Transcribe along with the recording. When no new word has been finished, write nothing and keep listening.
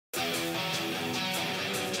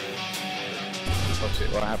Oh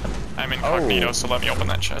shit, what happened? I'm incognito, so let me open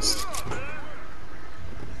that chest.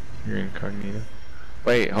 You're incognito.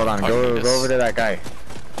 Wait, hold on. Go over to that guy.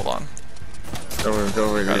 Hold on. Go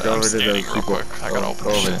over to those people. Quick. I gotta open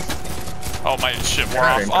this shit. Oh my shit, we're You're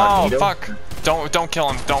off. incognito? Oh fuck! Don't kill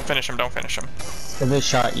him. Don't finish him. Don't finish him. If they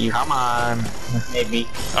shot you. Come on. Maybe.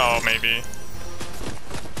 Oh maybe.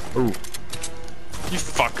 Ooh. You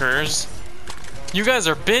fuckers. You guys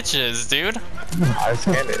are bitches, dude. I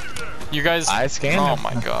scanned it. You guys. I scanned it. Oh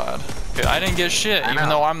my god. I didn't get shit, even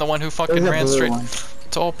though I'm the one who fucking ran straight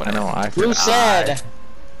to open it. I know. I You said.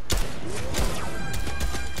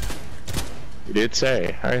 You did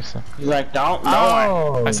say. You're like, don't.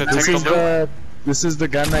 Oh. I said take a look. This is the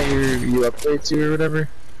gun that you upgrade to or whatever.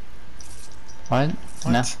 What?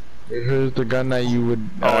 No. Here's the gun that you would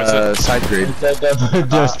Oh, is it? side grade.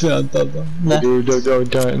 No. Dude,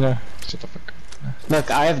 don't, no. Shut the fuck up. Look,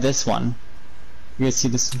 I have this one. You guys see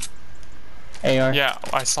this AR? Yeah,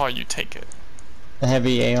 I saw you take it. The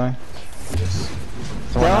heavy AR.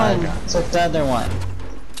 The one I Dylan got. took the other one.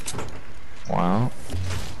 Wow.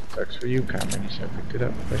 Sucks for you, Cameron. You should have picked it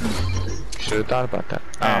up. Should have thought about that.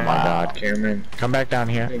 Oh my god, Cameron. Come back down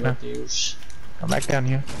here. No. Come back down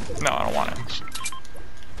here. No, I don't want it.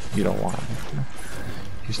 You don't want it. No.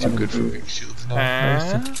 He's too good for big shields now.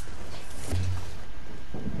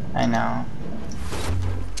 I know.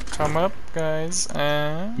 Come up, guys.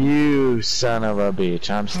 You son of a bitch.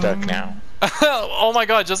 I'm stuck now. Oh my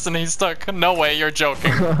god, Justin, he's stuck. No way, you're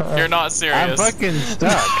joking. You're not I'm serious. fucking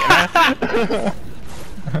stuck.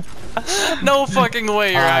 No fucking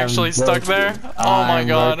way, you're actually stuck there. Oh my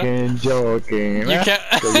god. I'm joking. You can't.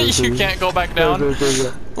 You can't go back down.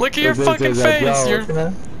 Look at your fucking face.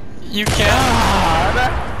 You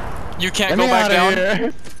can't. You can't go back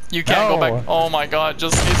down. You can't go back. Oh my god,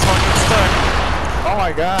 Justin, he's fucking stuck. Oh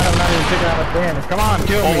my god, I'm not even taking out a fan. Come on,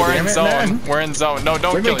 kill me. We're in zone. We're in zone. No,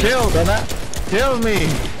 don't kill him. Kill me.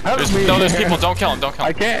 Help me. No, there's people. Don't kill him. Don't kill him.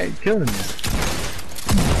 I can't kill him.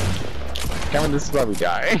 Cameron, this is why we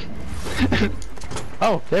die.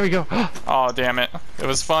 Oh, there we go. Oh, damn it. It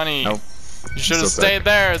was funny. Nope. You should have stayed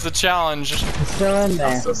there as a challenge. It's still in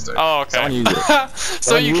there. Oh, okay. Someone use it.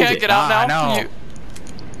 So you can't get out now? No.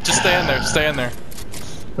 Just stay in there. Stay in there.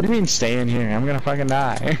 What do you mean stay in here? I'm gonna fucking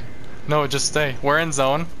die. No, just stay. We're in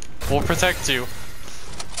zone. We'll protect you.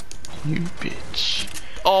 You bitch.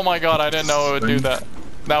 Oh my god, I didn't know it would do that.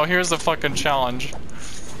 Now here's the fucking challenge.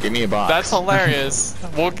 Give me a box. That's hilarious.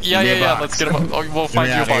 Yeah. Let's get him. Oh, we'll find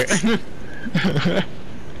you a box.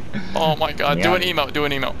 Oh my god, do an emote. Do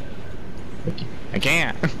an emote. I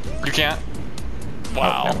can't. You can't?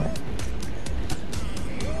 Wow. Oh,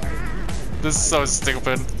 This is so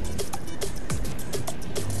stupid.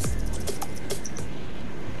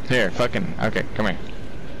 Here, fucking. Okay, come here.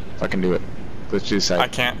 Fucking do it. Let's do side. I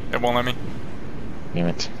can't. It won't let me. Damn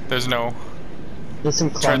it. There's no. There's some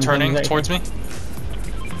Turning right towards me?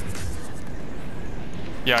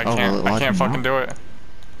 Yeah, I can't. I can't fucking do it.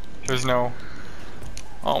 There's no.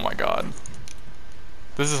 Oh my god.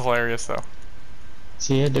 This is hilarious though.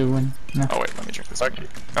 See you doing. No. Oh wait, let me drink this.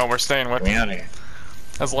 Oh, we're staying with you.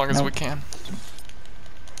 As long as we can.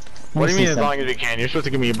 What do you mean as long as you can? You're supposed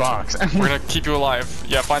to give me a box. We're gonna keep you alive.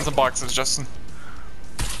 Yeah, find some boxes, Justin.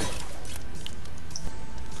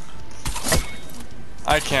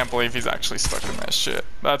 I can't believe he's actually stuck in that shit.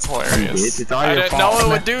 That's hilarious. I didn't know it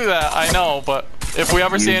would do that. I know, but if we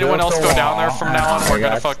ever see anyone else go down there from now on, we're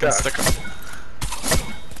gonna fucking stick them.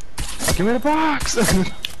 Give me the box.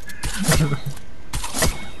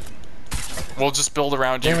 We'll just build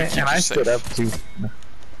around you and keep you safe.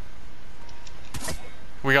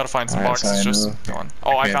 We gotta find some boxes. Just go on.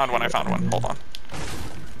 Oh, I found one. Hold on.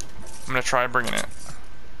 I'm gonna try bringing it.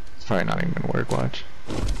 It's probably not even gonna work. Watch.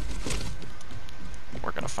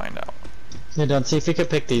 We're gonna find out. Yeah, don't see if you could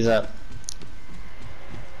pick these up.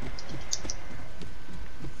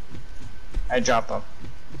 I drop them.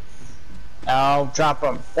 Oh, drop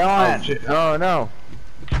them. Dylan! Oh no.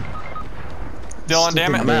 Dylan,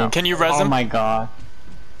 damn it. Can you res him? Oh my god.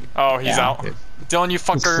 Oh, he's out. Dylan, you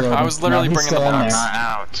fucker. I was literally bringing the box. I'm not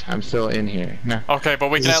out. I'm still in here. No. Okay, but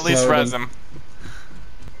we can at least res him.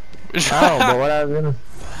 Oh, but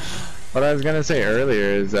what I was gonna say earlier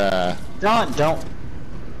is Don't.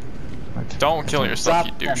 Don't kill yourself,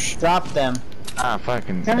 you douche. Drop them. Ah,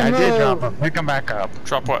 fucking. I did drop them. Pick them back up.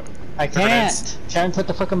 Drop what? I can't. Try and put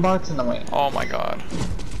the fucking box in the way. Oh my god.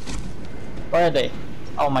 Where are they?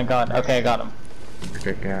 Oh my god. Okay, I got them.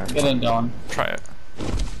 Okay, yeah. Get in, Dylan. Try it.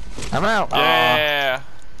 I'm out. Yeah.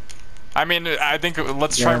 I mean, I think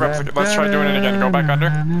let's try doing it again. Go back under.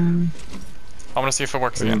 I want to see if it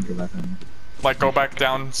works again. Like go back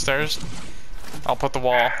downstairs. I'll put the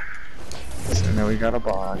wall. And then we got a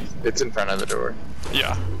box. It's in front of the door.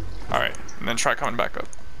 Yeah. Alright, and then try coming back up.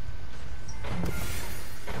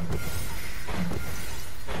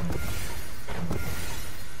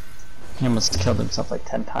 He almost killed himself like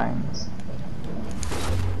 10 times.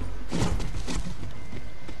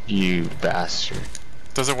 You bastard.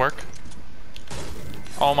 Does it work?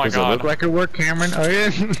 Oh my god. Does it look like it worked, Cameron? Oh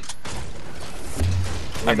yeah.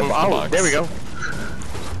 Oh, there we go.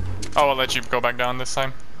 Oh, I'll let you go back down this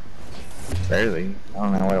time. Barely. I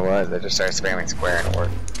don't know what it was. I just started spamming square and it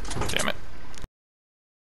worked. Damn it.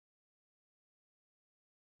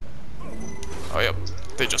 Oh yep,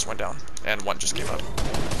 they just went down, and one just gave up.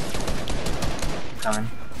 Coming.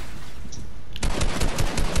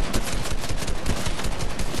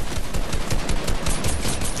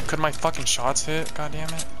 Could my fucking shots hit? God damn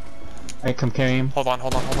it. Alright, come carry him. Hold on.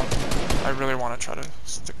 I really want to try to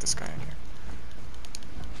stick this guy in here.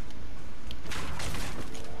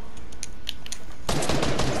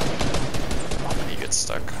 Not that he gets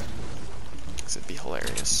stuck. Because it'd be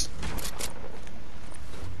hilarious.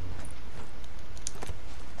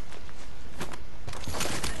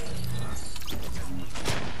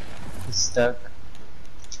 He's stuck.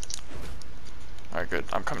 Alright, good.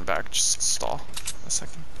 I'm coming back. Just stall a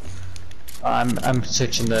second. I'm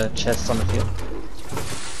searching the chest on the field.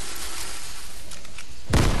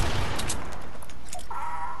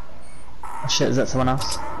 Oh shit, is that someone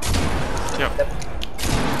else? Yep.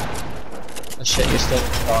 Oh shit, you're still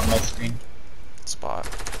on my screen. Spot.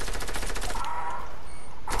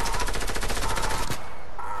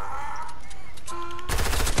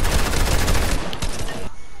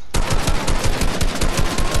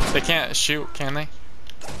 They can't shoot, can they?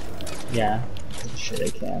 Yeah, pretty sure they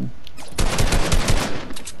can.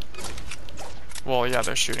 Well, yeah,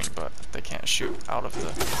 they're shooting, but they can't shoot out of the...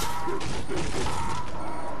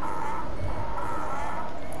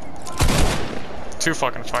 Too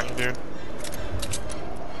fucking funny, dude.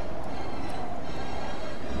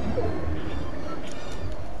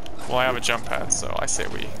 Well, I have a jump pad, so I say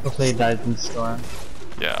we... Hopefully he dies in the storm.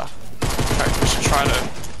 Yeah. In fact, we should try to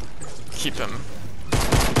keep him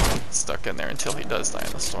stuck in there until he does die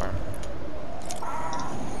in the storm.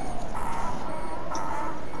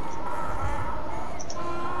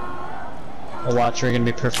 The Watcher are gonna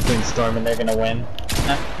be perfectly in storm and they're gonna win.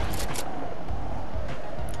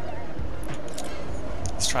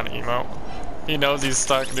 He's trying to emote. He knows he's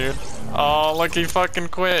stuck, dude. Oh, look, he fucking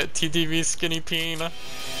quit. TTV skinny peen.